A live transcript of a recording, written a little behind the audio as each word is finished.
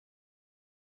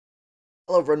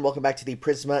Hello everyone, welcome back to the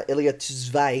Prisma Illya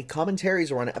 2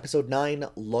 commentaries. We're on episode 9,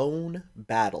 Lone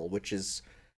Battle, which is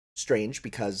strange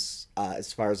because,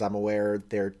 as far as I'm aware,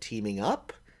 they're teaming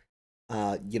up.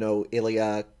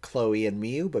 Ilya, Chloe, and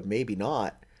Miu, but maybe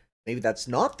not. Maybe that's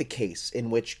not the case, in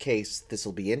which case this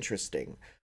will be interesting.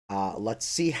 Let's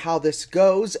see how this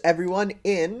goes, everyone,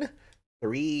 in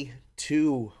 3,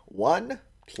 2, 1,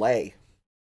 play.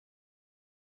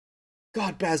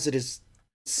 God, Bazit is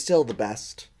still the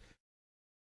best.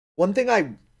 One thing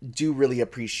I do really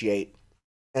appreciate,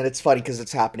 and it's funny because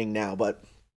it's happening now, but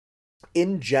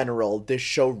in general, this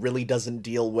show really doesn't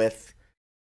deal with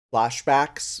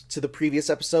flashbacks to the previous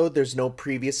episode. There's no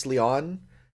previously on,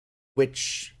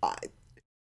 which,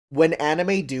 when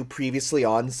anime do previously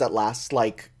ons that last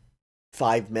like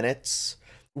 5 minutes,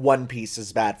 One Piece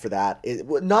is bad for that.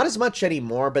 Not as much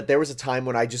anymore, but there was a time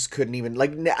when I just couldn't even,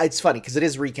 like, it's funny because it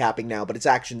is recapping now, but it's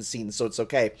action scenes, so it's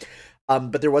okay.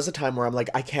 But there was a time where I'm like,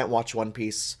 I can't watch One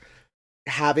Piece.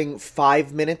 Having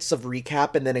 5 minutes of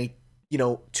recap and then a,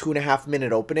 2.5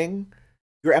 minute opening,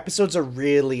 your episodes are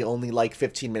really only like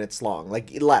 15 minutes long,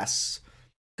 like less.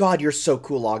 God, you're so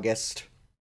cool, August.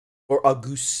 Or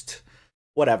Auguste.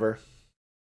 Whatever.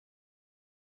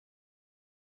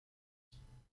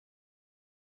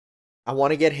 I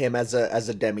want to get him as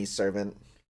a demi-servant.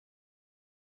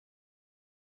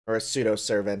 Or a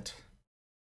pseudo-servant.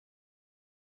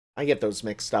 I get those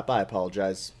mixed up, I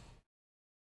apologize.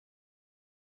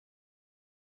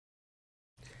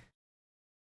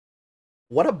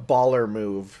 What a baller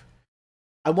move.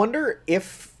 I wonder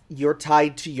if you're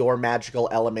tied to your magical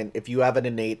element, if you have an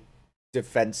innate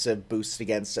defensive boost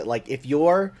against it. Like, if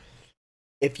you're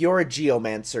a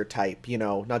geomancer type,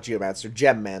 not geomancer,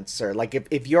 gemmancer, like,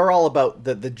 if you're all about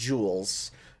the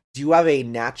jewels, do you have a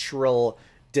natural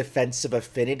defensive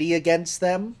affinity against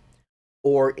them?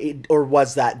 Or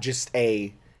was that just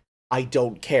a, I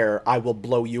don't care, I will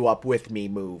blow you up with me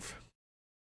move?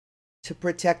 To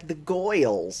protect the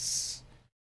Goyles.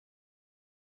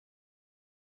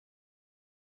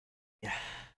 Yeah.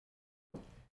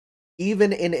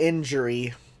 Even in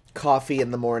injury, coffee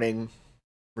in the morning,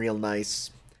 real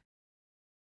nice.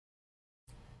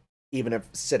 Even if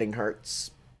sitting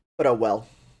hurts. But oh well.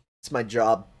 It's my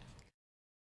job.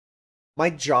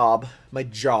 My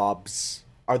jobs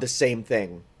are the same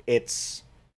thing. It's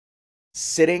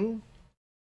sitting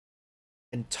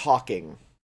and talking.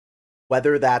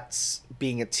 Whether that's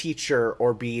being a teacher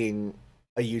or being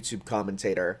a YouTube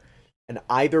commentator. And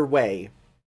either way,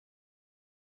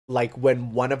 like,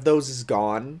 when one of those is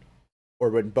gone, or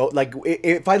when both, like,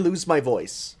 if I lose my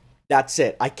voice, that's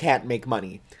it. I can't make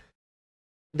money.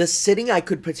 The sitting I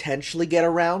could potentially get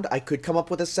around. I could come up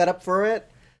with a setup for it.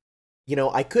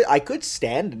 I could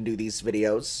stand and do these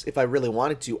videos if I really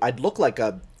wanted to. I'd look like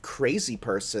a crazy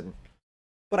person,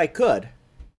 but I could.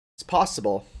 It's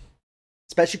possible.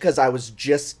 Especially because I was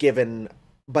just given,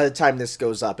 by the time this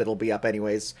goes up, it'll be up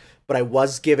anyways, but I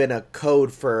was given a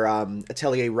code for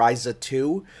Atelier Ryza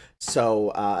 2,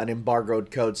 so an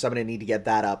embargoed code, so I'm going to need to get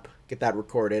that up, get that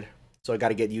recorded. So I got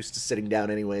to get used to sitting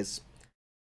down anyways.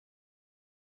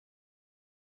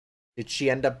 Did she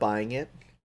end up buying it?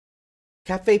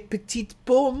 Cafe Petite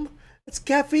Pomme? That's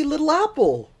Cafe Little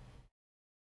Apple!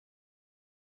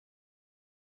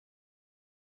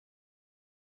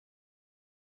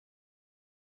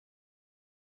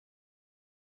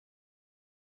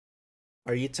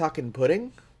 Are you talking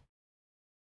pudding?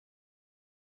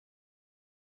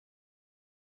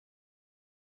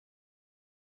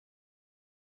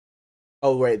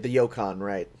 Oh, right, the Yokon,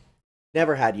 right.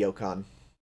 Never had Yokon.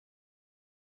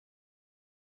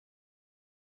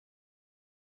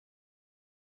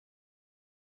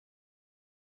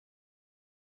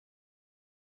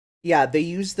 Yeah, they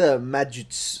use the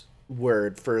Majutsu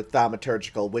word for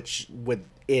thaumaturgical, which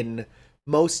in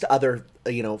most other,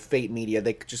 Fate media,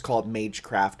 they just call it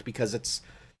magecraft because it's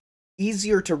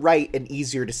easier to write and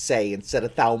easier to say instead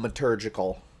of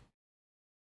thaumaturgical.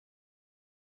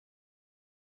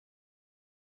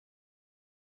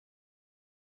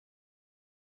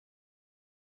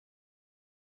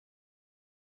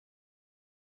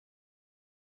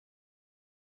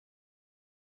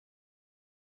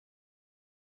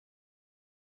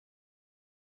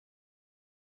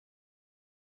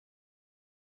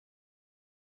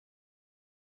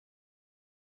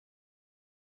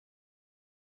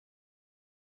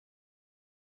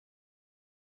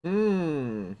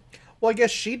 Hmm. Well, I guess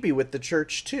she'd be with the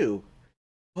church too.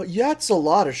 But yeah, it's a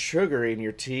lot of sugar in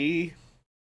your tea.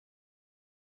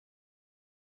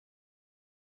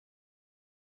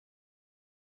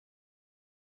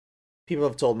 People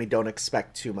have told me don't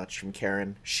expect too much from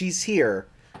Karen. She's here.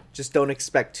 Just don't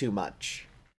expect too much.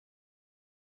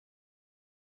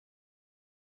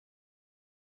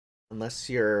 Unless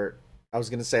you're... I was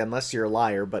gonna say unless you're a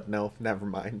liar, but no, never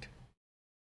mind.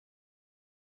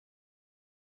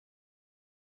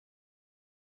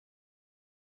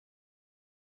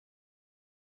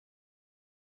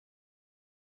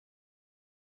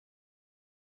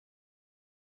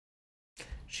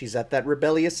 She's at that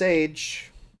rebellious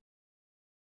age.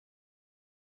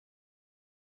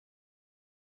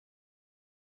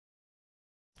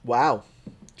 Wow.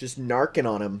 Just narking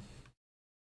on him.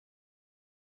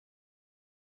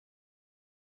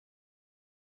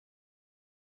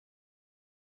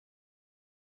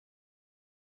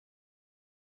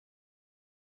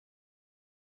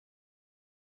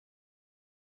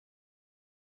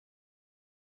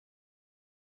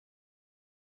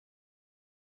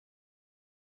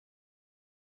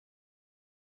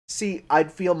 See,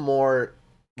 I'd feel more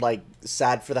like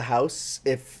sad for the house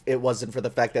if it wasn't for the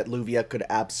fact that Luvia could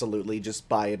absolutely just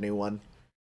buy a new one.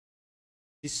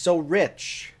 She's so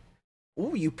rich.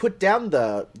 Ooh, you put down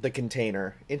the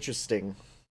container. Interesting.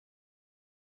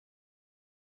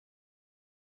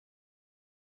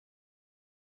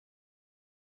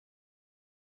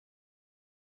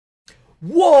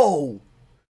 Whoa!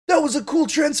 That was a cool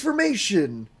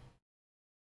transformation.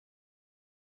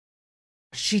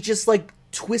 She just like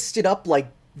twisted up like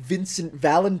Vincent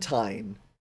Valentine.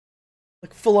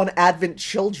 Like full on Advent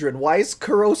Children. Why is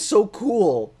Kuro so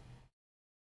cool?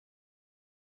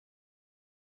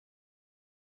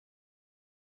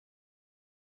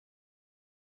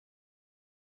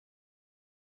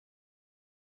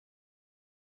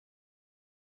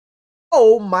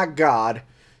 Oh my god.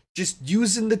 Just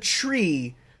using the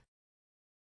tree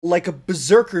like a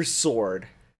berserker sword.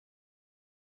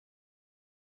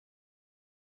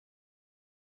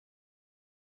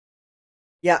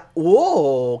 Yeah.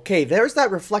 Whoa. Okay, there's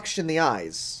that reflection in the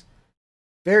eyes.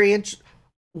 Very int.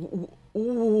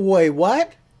 Wait,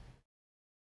 what?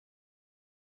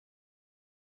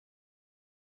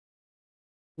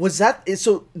 Was that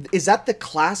so? Is that the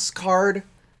class card,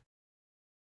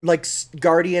 like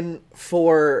Guardian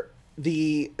for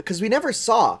the? Because we never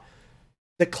saw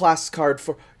the class card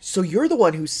for. So you're the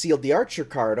one who sealed the Archer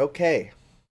card. Okay,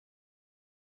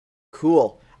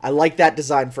 cool. I like that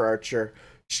design for Archer.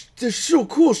 They're so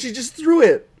cool. She just threw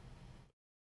it.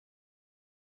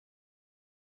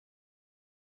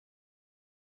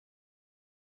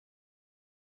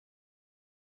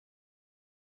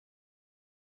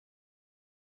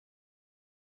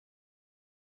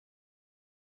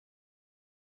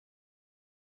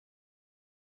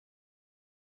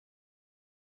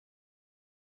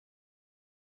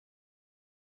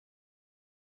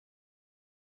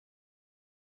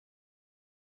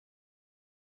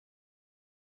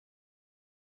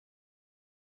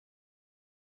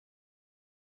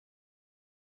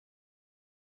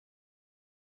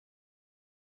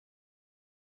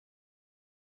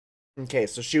 Okay,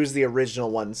 so she was the original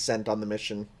one sent on the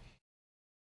mission.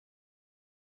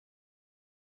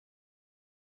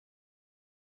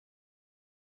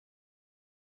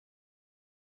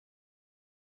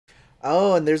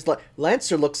 Oh, and there's like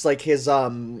Lancer looks like his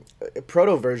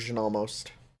proto version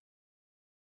almost.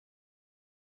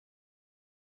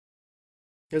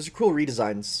 Those are cool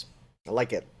redesigns. I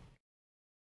like it.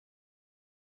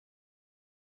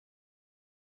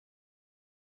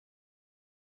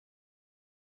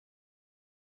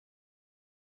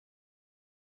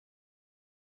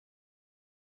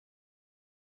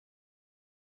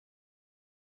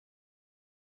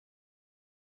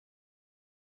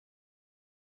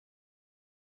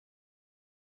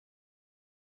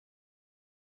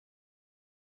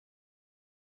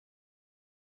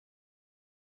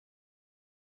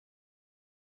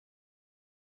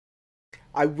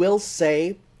 I will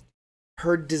say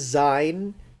her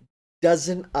design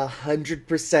doesn't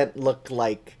 100% look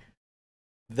like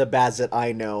the Bazet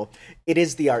I know. It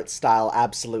is the art style,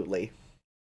 absolutely.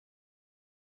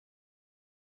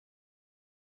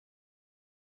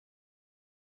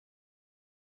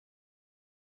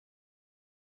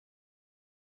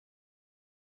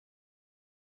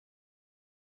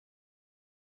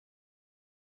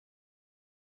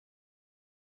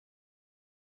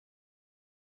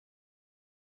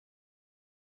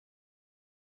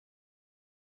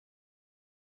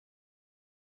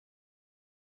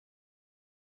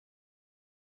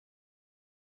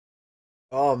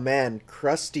 Oh man,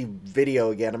 crusty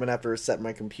video again. I'm gonna have to reset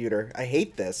my computer. I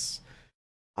hate this.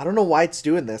 I don't know why it's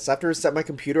doing this. I have to reset my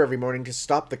computer every morning to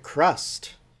stop the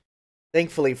crust.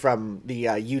 Thankfully, from the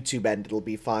YouTube end, it'll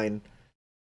be fine.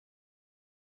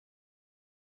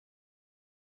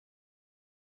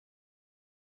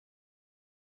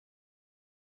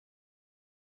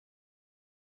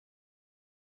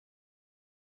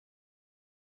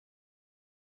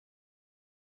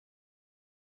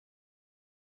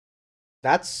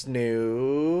 That's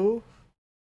new.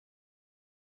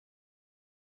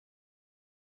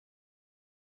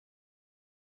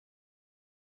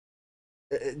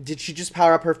 Did she just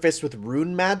power up her fist with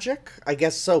rune magic? I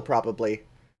guess so, probably.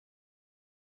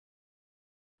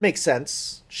 Makes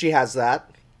sense. She has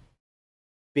that.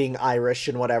 Being Irish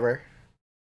and whatever.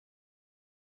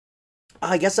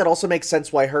 I guess that also makes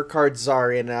sense why her cards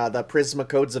are in the Prisma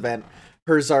Codes event.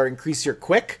 Hers are increase your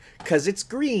quick, because it's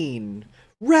green.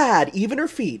 Rad, even her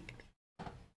feet.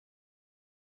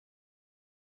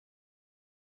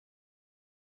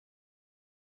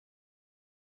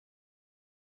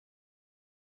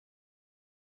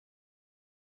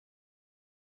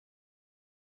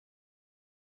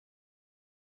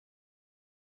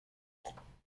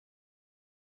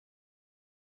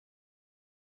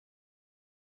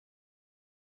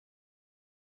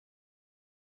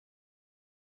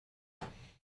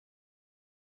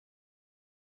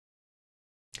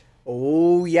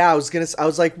 Oh, yeah, I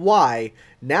was like, why?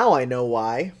 Now I know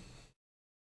why.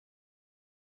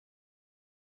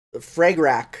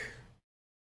 Fragrak.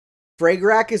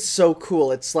 Fragrak is so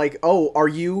cool. It's like, oh, are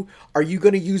you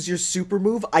gonna use your super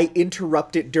move? I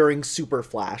interrupt it during Super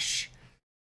Flash.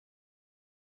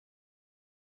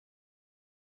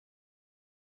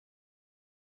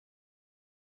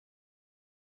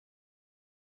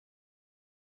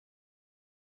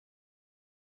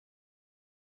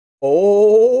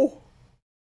 Oh,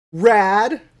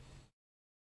 rad.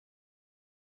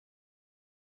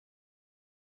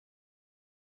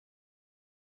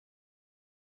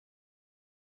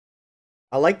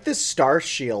 I like the star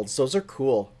shields. Those are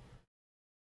cool.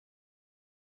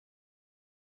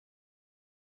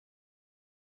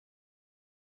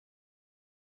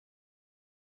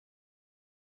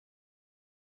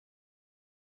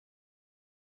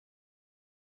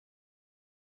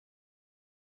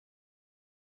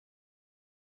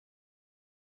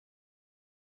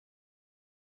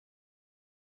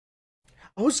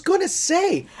 I was going to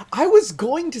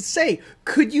say,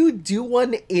 could you do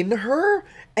one in her?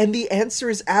 And the answer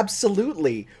is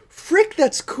absolutely. Frick,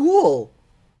 that's cool.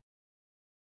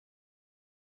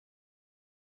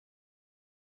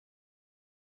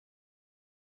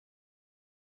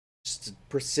 Just a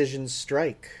precision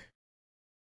strike.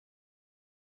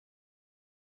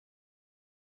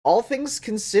 All things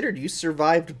considered, you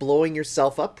survived blowing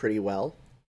yourself up pretty well.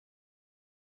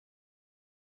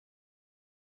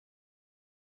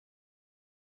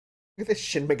 Look at this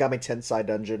Shin Megami Tensei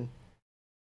dungeon.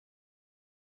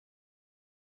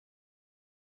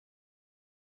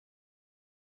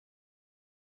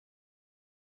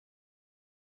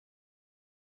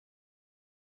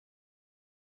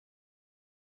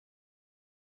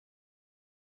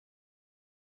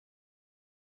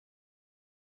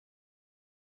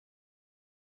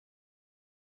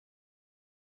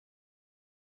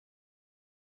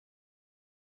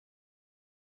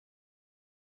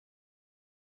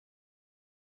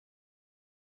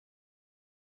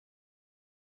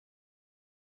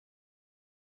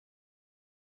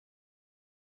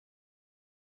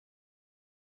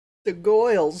 The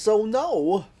Goyles, oh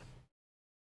no!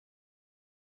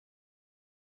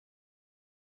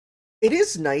 It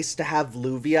is nice to have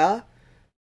Luvia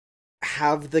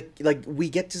have the like we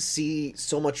get to see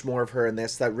so much more of her in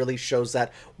this that really shows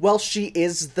that well she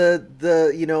is the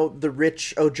the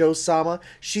rich Ojo Sama,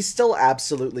 she still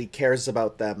absolutely cares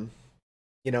about them.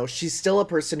 She's still a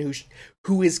person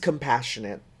who is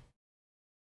compassionate.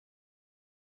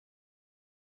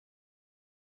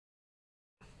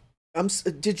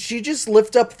 Did she just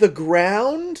lift up the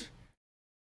ground?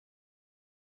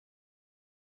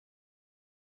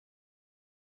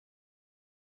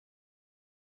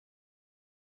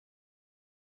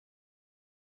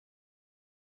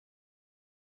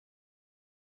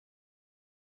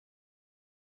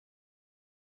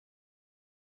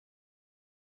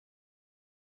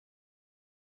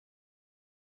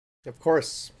 Of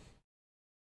course.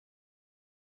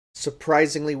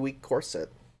 Surprisingly weak corset.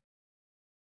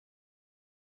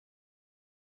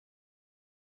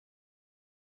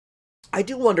 I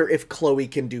do wonder if Chloe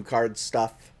can do card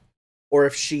stuff, or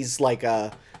if she's like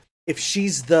if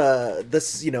she's the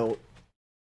this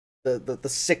the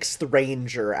sixth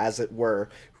ranger, as it were,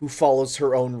 who follows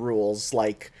her own rules.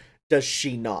 Like, does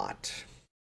she not?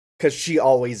 Because she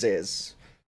always is.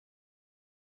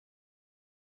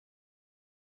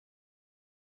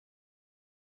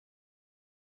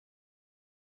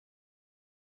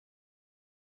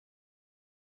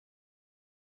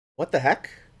 What the heck?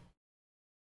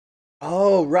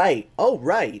 Oh right. Oh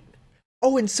right.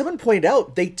 Oh, and someone pointed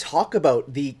out they talk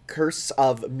about the curse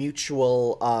of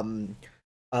mutual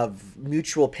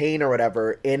pain or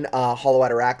whatever in Hollow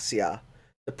Ataraxia.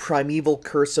 The primeval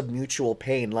curse of mutual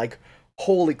pain. Like,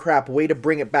 holy crap, way to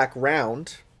bring it back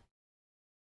round.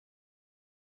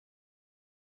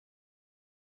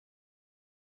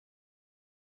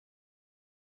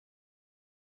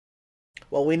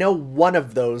 Well, we know one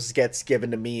of those gets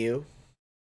given to Miyu.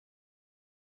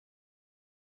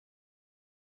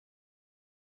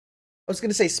 I was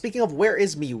gonna say, speaking of where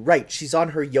is Miyu? Right, she's on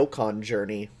her Yokon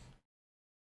journey.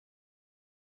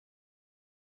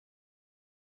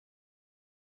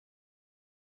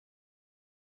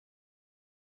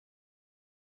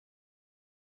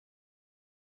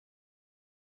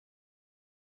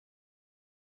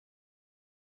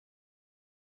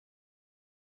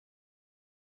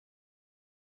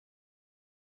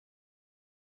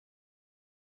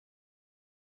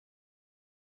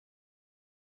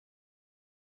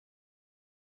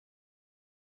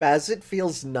 Bazit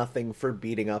feels nothing for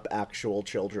beating up actual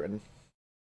children.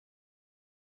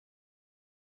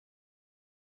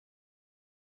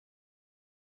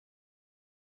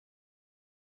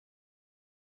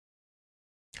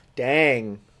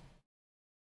 Dang.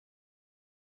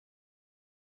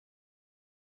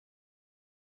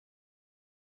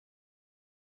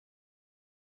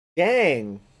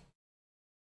 Dang.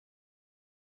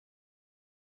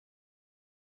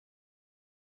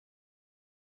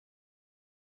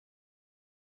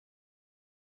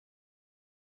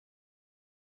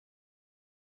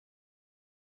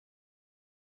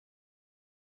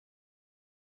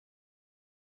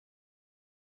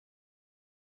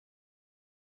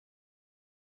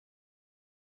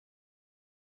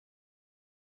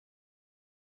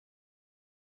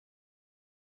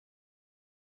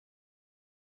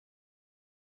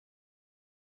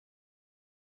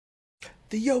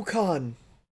 The Yokon!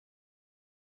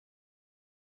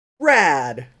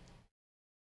 Rad!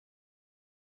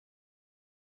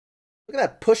 Look at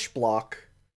that push block.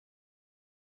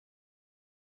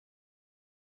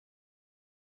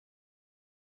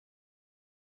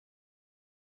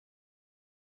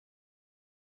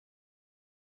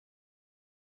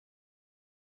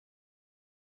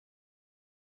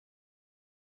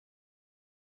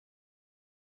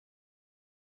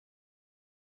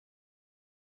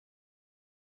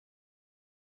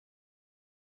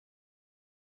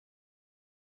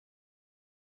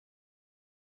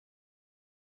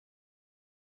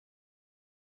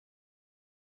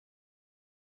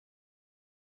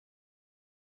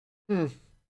 Hmm.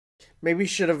 Maybe you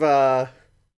should have,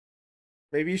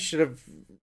 maybe you should have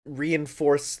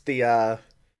reinforced the,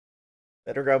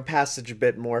 underground passage a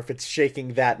bit more if it's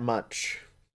shaking that much.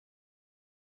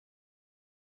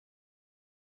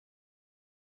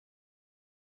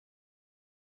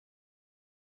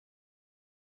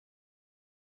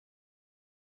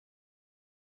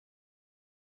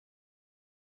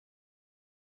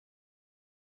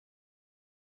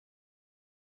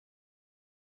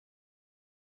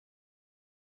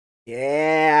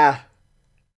 Yeah!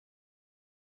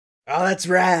 Oh, that's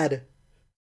rad!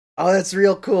 Oh, that's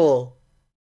real cool.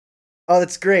 Oh,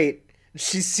 that's great.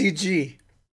 She's CG.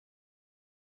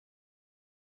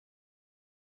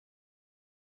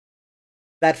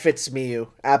 That fits Miyu.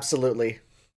 Absolutely.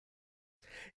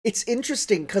 It's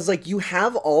interesting because, like, you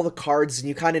have all the cards and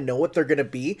you kind of know what they're going to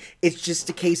be. It's just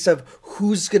a case of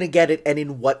who's going to get it and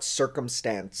in what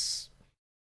circumstance.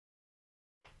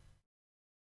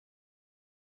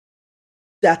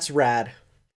 That's rad.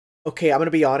 Okay, I'm going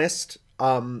to be honest.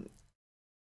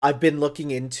 I've been looking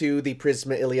into the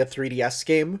Prisma Illya 3DS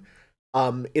game.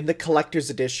 In the collector's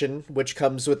edition, which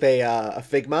comes with a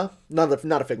Figma, not a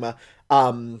Figma,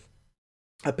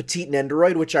 a Petite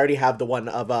Nendoroid, which I already have the one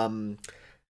of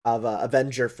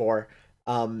Avenger for.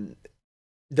 Um,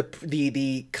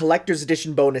 the collector's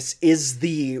edition bonus is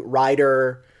the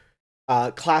Rider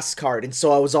class card, and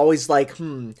so I was always like,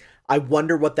 I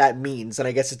wonder what that means. And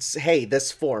I guess it's, hey,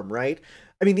 this form, right?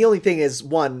 I mean, the only thing is,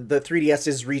 one, the 3DS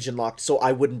is region locked, so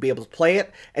I wouldn't be able to play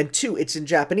it, and two, it's in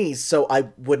Japanese, so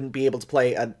I wouldn't be able to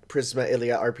play a Prisma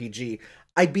Illya RPG.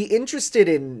 I'd be interested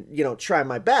in, trying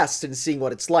my best and seeing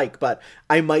what it's like, but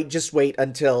I might just wait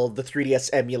until the 3DS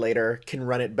emulator can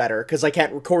run it better, because I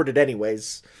can't record it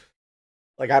anyways.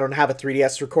 Like, I don't have a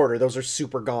 3DS recorder, those are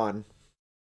super gone.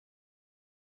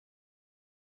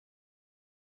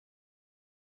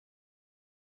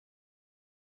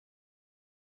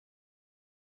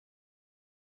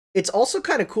 It's also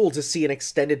kind of cool to see an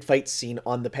extended fight scene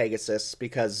on the Pegasus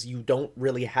because you don't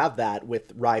really have that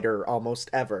with Ryder almost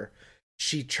ever.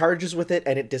 She charges with it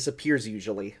and it disappears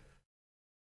usually.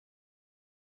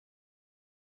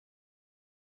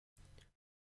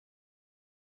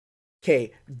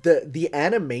 Okay, the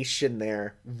animation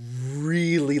there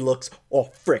really looks, oh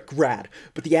frick rad,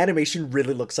 but the animation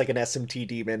really looks like an SMT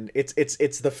demon. It's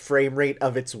the frame rate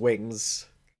of its wings.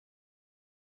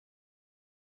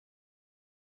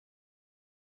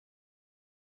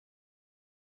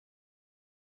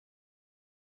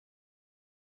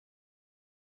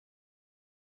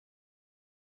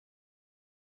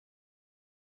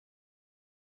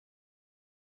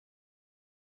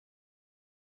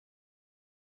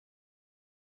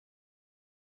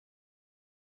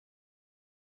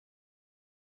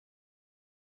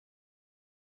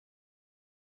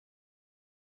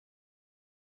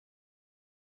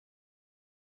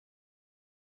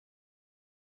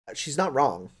 She's not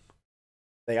wrong.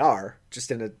 They are just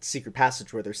in a secret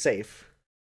passage where they're safe.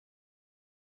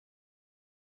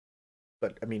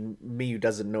 But I mean, Miyu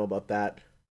doesn't know about that.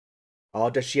 Oh,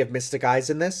 does she have mystic eyes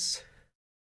in this?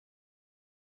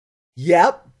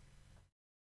 Yep.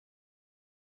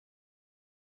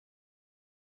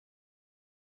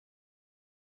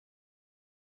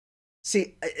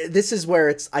 See, this is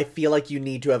where I feel like you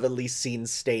need to have at least seen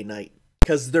Stay Night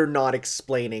because they're not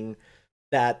explaining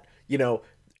that,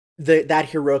 that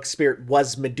heroic spirit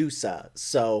was Medusa.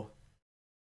 So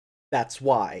that's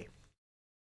why.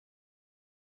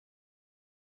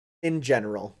 In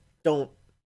general, don't,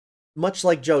 much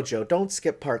like JoJo, don't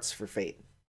skip parts for Fate.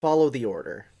 Follow the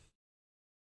order.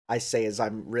 I say as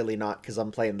I'm really not because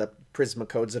I'm playing the Prisma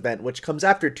Codes event, which comes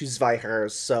after Tu Zwei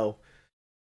Herrs, so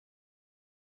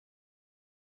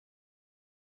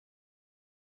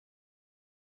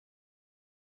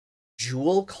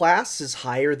Jewel class is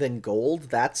higher than Gold?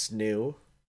 That's new.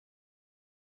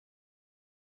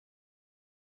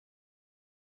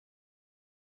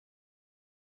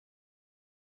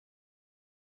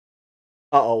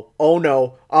 Uh-oh. Oh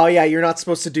no. Oh yeah, you're not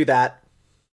supposed to do that.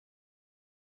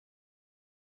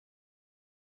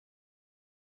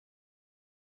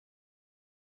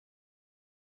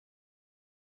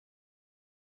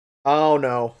 Oh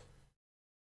no.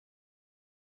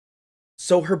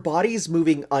 So her body's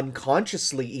moving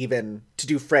unconsciously even to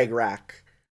do frag rack.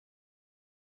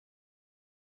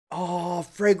 Oh,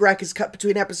 frag rack is cut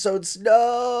between episodes.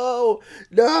 No!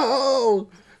 No!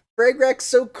 Frag rack's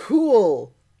so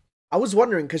cool. I was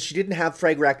wondering because she didn't have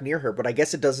frag rack near her, but I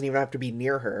guess it doesn't even have to be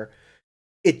near her.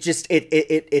 It just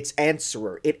it's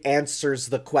answerer. It answers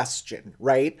the question,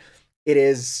 right? It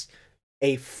is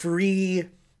a free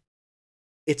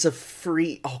it's a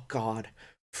free oh god,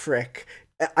 frick.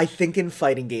 I think in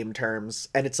fighting game terms,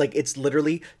 and it's like it's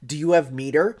literally, do you have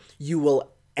meter? You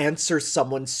will answer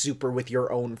someone's super with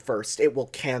your own first. It will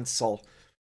cancel.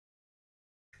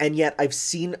 And yet I've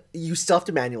seen you still have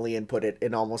to manually input it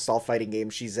in almost all fighting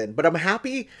games she's in. But I'm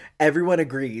happy everyone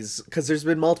agrees because there's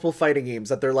been multiple fighting games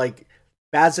that they're like,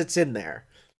 Bazit's in there,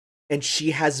 and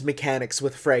she has mechanics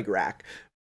with frag rack.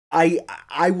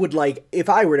 I would like if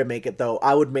I were to make it though,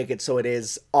 I would make it so it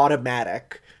is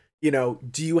automatic. Do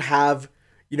you have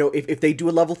if they do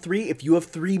a level 3, if you have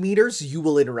 3 meters, you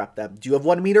will interrupt them. Do you have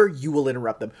 1 meter? You will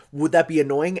interrupt them. Would that be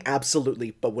annoying?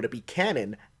 Absolutely. But would it be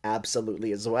canon?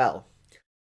 Absolutely as well.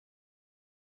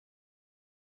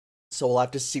 So we'll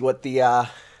have to see what the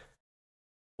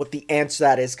answer to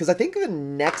that is, because I think the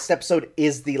next episode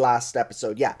is the last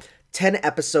episode. Yeah, 10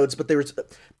 episodes, but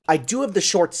I do have the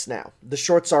shorts now. The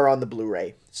shorts are on the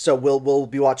Blu-ray, so we'll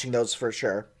be watching those for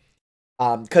sure.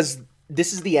 Because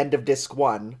this is the end of disc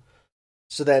 1,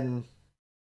 so then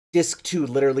disc 2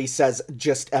 literally says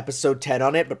just episode 10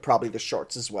 on it, but probably the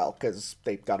shorts as well, because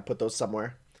they've got to put those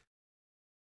somewhere.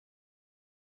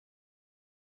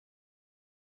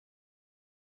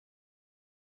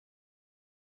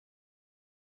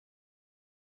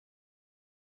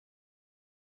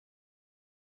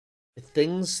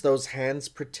 Things those hands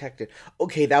protected.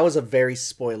 Okay, that was a very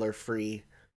spoiler-free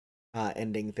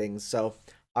ending thing. So,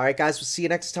 all right, guys, we'll see you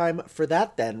next time for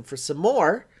that then. For some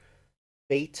more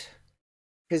Fate,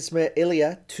 Prisma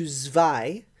Illya, Tu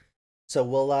Zwei. So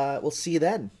we'll see you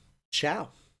then. Ciao.